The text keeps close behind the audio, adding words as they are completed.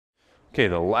Okay,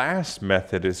 the last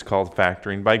method is called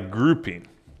factoring by grouping.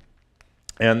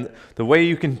 And the way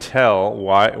you can tell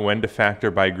when to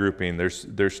factor by grouping,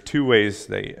 there's two ways,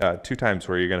 two times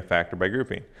where you're going to factor by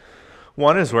grouping.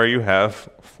 One is where you have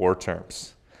 4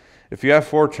 terms. If you have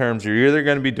 4 terms, you're either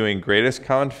going to be doing greatest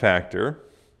common factor,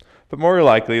 but more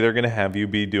likely they're going to have you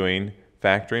be doing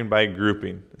factoring by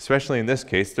grouping. Especially in this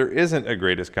case, there isn't a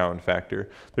greatest common factor.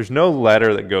 There's no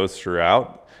letter that goes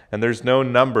throughout, and there's no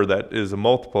number that is a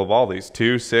multiple of all these.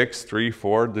 2, 6, 3,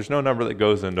 4. There's no number that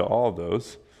goes into all of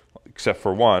those, except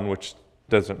for 1, which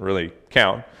doesn't really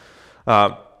count.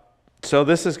 So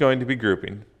this is going to be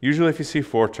grouping. Usually if you see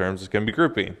 4 terms, it's going to be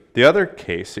grouping. The other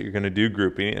case that you're going to do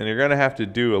grouping, and you're going to have to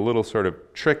do a little sort of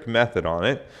trick method on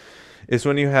it, is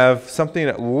when you have something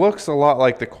that looks a lot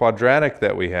like the quadratic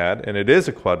that we had, and it is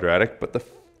a quadratic, but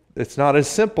it's not as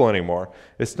simple anymore.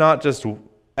 It's not just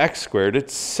x squared,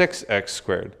 it's 6x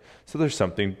squared. So there's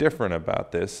something different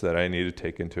about this that I need to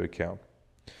take into account.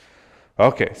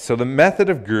 Okay, so the method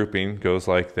of grouping goes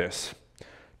like this.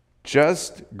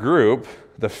 Just group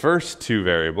the first 2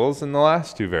 variables and the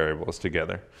last 2 variables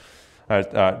together.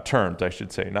 Terms, I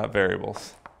should say, not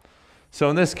variables. So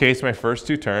in this case, my first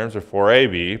 2 terms are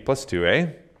 4ab plus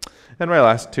 2a, and my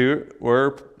last 2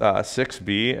 were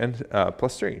 6b and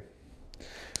plus 3.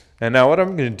 And now what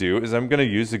I'm going to do is I'm going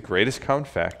to use the greatest common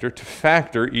factor to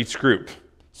factor each group.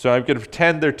 So I'm going to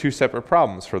pretend they're 2 separate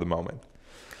problems for the moment.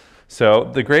 So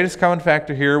the greatest common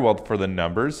factor here, well, for the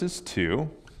numbers is 2.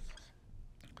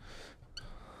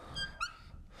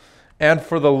 And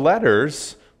for the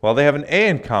letters, well, they have an A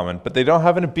in common, but they don't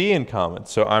have a B in common.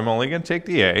 So I'm only going to take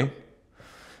the A.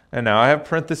 And now I have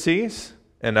parentheses.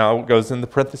 And now what goes in the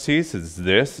parentheses is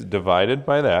this divided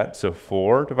by that. So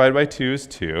 4 divided by 2 is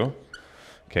 2.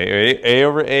 Okay, A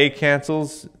over A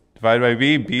cancels. Divided by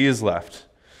B, B is left.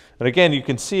 And again, you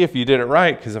can see if you did it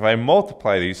right, because if I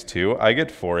multiply these 2, I get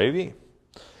 4ab.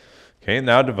 Okay,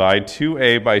 now divide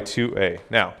 2a by 2a.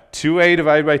 Now, 2a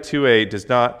divided by 2a does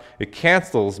not, it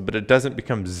cancels, but it doesn't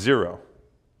become 0.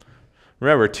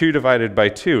 Remember, 2 divided by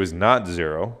 2 is not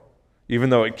 0, even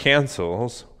though it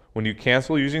cancels. When you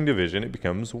cancel using division, it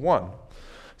becomes 1.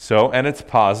 So, and it's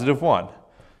positive 1,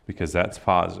 because that's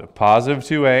positive. Positive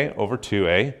 2a over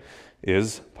 2a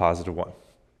is positive 1.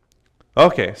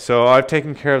 Okay, so I've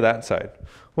taken care of that side.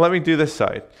 Well, let me do this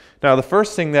side. Now, the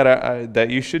first thing that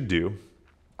you should do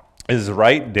is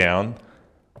write down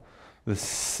the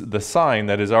sign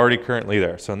that is already currently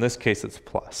there. So in this case, it's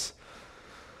plus.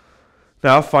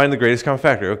 Now find the greatest common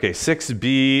factor. Okay,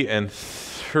 6b and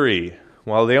 3.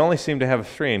 Well, they only seem to have a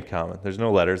 3 in common. There's no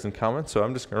letters in common, so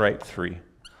I'm just going to write 3.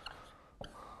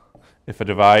 If I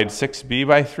divide 6b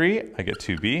by 3, I get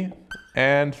 2b,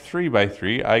 and 3 by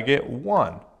 3, I get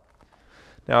 1.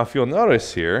 Now, if you'll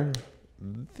notice here,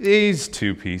 these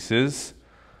 2 pieces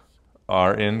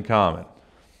are in common.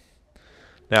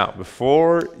 Now,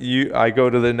 before I go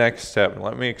to the next step,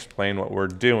 let me explain what we're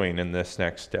doing in this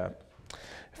next step.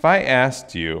 If I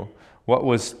asked you what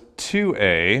was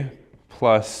 2a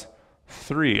plus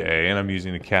 3a, and I'm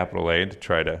using a capital A to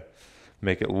try to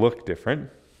make it look different,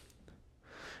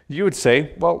 you would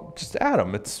say, well, just add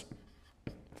them. It's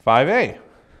 5a.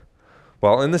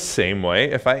 Well, in the same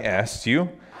way, if I asked you,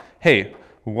 hey,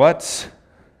 what's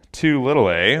 2 little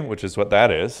a, which is what that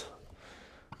is,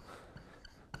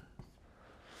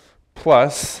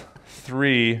 plus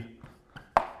 3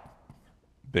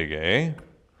 big A.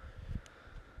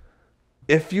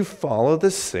 If you follow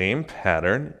the same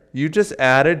pattern, you just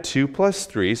added 2 plus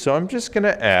 3, so I'm just going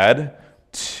to add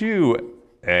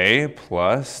 2a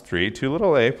plus 3, 2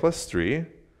 little a plus 3,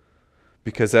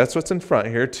 because that's what's in front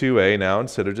here, 2a now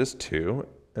instead of just 2,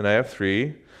 and I have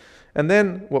 3. And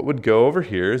then what would go over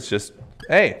here is just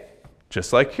a,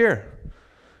 just like here.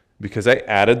 Because I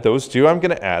added those 2, I'm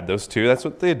going to add those 2. That's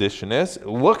what the addition is. It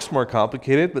looks more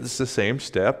complicated, but it's the same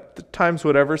step times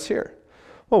whatever's here.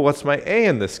 Well, what's my a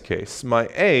in this case? My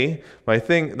a, my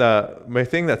thing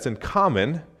that's in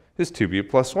common is 2b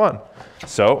plus 1.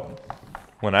 So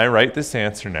when I write this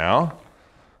answer now,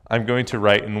 I'm going to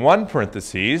write in one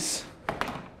parentheses,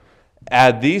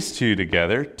 add these 2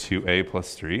 together, 2a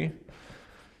plus 3,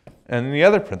 and in the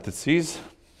other parentheses,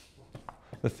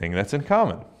 the thing that's in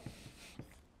common.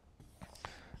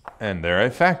 And there I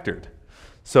factored.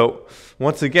 So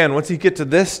once again, once you get to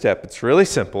this step, it's really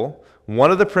simple.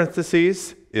 One of the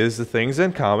parentheses is the things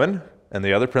in common, and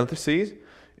the other parentheses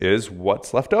is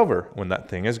what's left over when that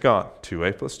thing is gone,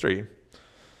 2a plus 3.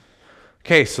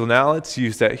 Okay, so now let's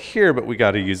use that here, but we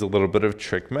got to use a little bit of a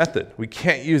trick method. We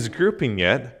can't use grouping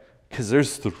yet because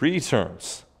there's 3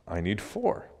 terms. I need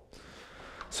 4.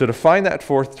 So to find that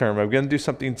fourth term, I'm going to do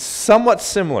something somewhat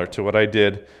similar to what I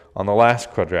did on the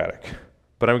last quadratic.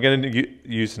 But I'm going to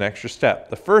use an extra step.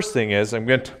 The first thing is I'm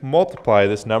going to multiply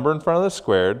this number in front of the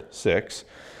squared, 6,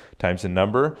 times the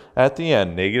number at the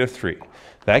end, -3.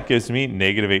 That gives me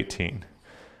 -18.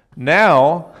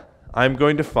 Now I'm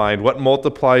going to find what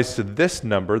multiplies to this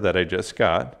number that I just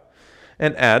got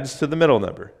and adds to the middle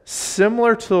number.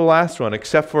 Similar to the last one,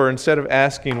 except for instead of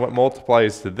asking what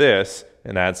multiplies to this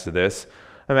and adds to this,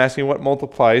 I'm asking what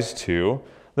multiplies to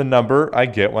the number I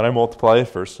get when I multiply the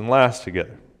first and last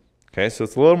together. Okay, so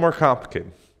it's a little more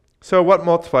complicated. So what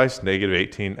multiplies to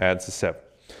 -18 adds to 7?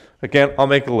 Again, I'll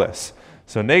make a list.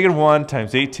 So -1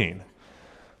 times 18.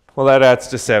 Well, that adds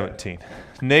to 17.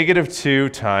 -2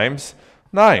 times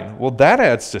 9. Well, that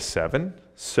adds to 7.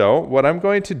 So what I'm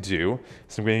going to do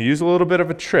is I'm going to use a little bit of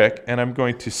a trick, and I'm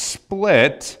going to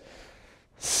split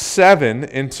 7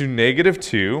 into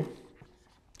 -2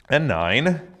 and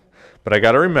 9. But I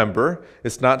got to remember,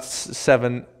 it's not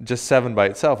 7, just 7 by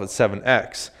itself. It's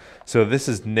 7x. So this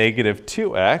is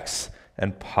 -2x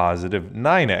and positive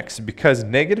 9x, because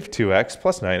 -2x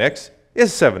plus 9x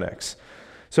is 7x.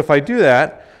 So if I do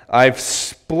that, I've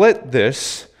split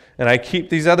this, and I keep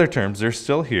these other terms. They're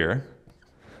still here.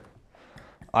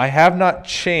 I have not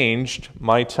changed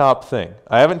my top thing.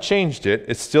 I haven't changed it.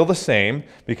 It's still the same,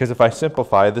 because if I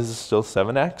simplify, this is still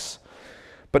 7x.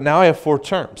 But now I have 4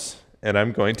 terms, and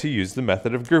I'm going to use the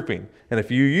method of grouping. And if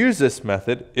you use this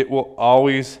method, it will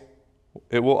always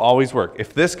work.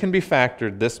 If this can be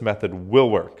factored, this method will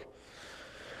work.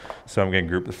 So I'm going to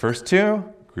group the first 2,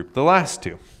 group the last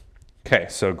 2. Okay,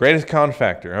 so greatest common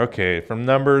factor. Okay, from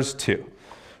numbers 2.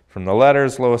 From the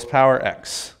letters, lowest power,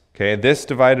 x. Okay, this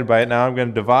divided by it. Now I'm going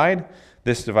to divide.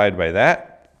 This divided by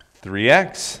that,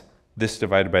 3x. This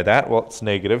divided by that, well, it's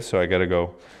negative, so I got to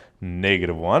go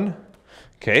 -1.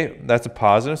 Okay, that's a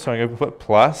positive, so I'm going to put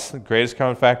plus. The greatest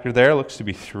common factor there looks to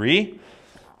be 3.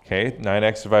 Okay,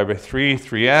 9x divided by 3,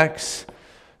 3x.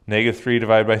 -3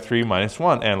 divided by 3 minus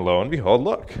 1. And lo and behold,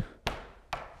 look.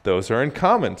 Those are in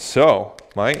common. So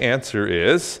my answer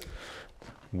is,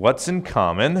 what's in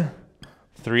common?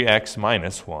 3x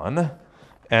minus 1.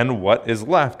 And what is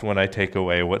left when I take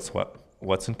away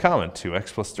what's in common?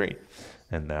 2x plus 3.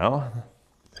 And now,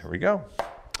 there we go.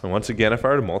 And once again, if I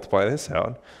were to multiply this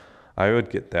out, I would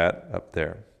get that up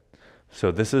there.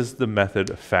 So this is the method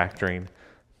of factoring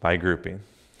by grouping.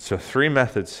 So 3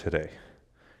 methods today: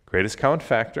 greatest common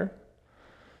factor,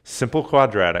 simple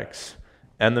quadratics,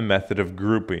 and the method of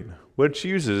grouping, which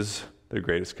uses the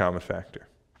greatest common factor.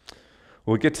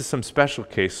 We'll get to some special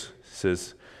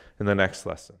cases in the next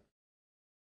lesson.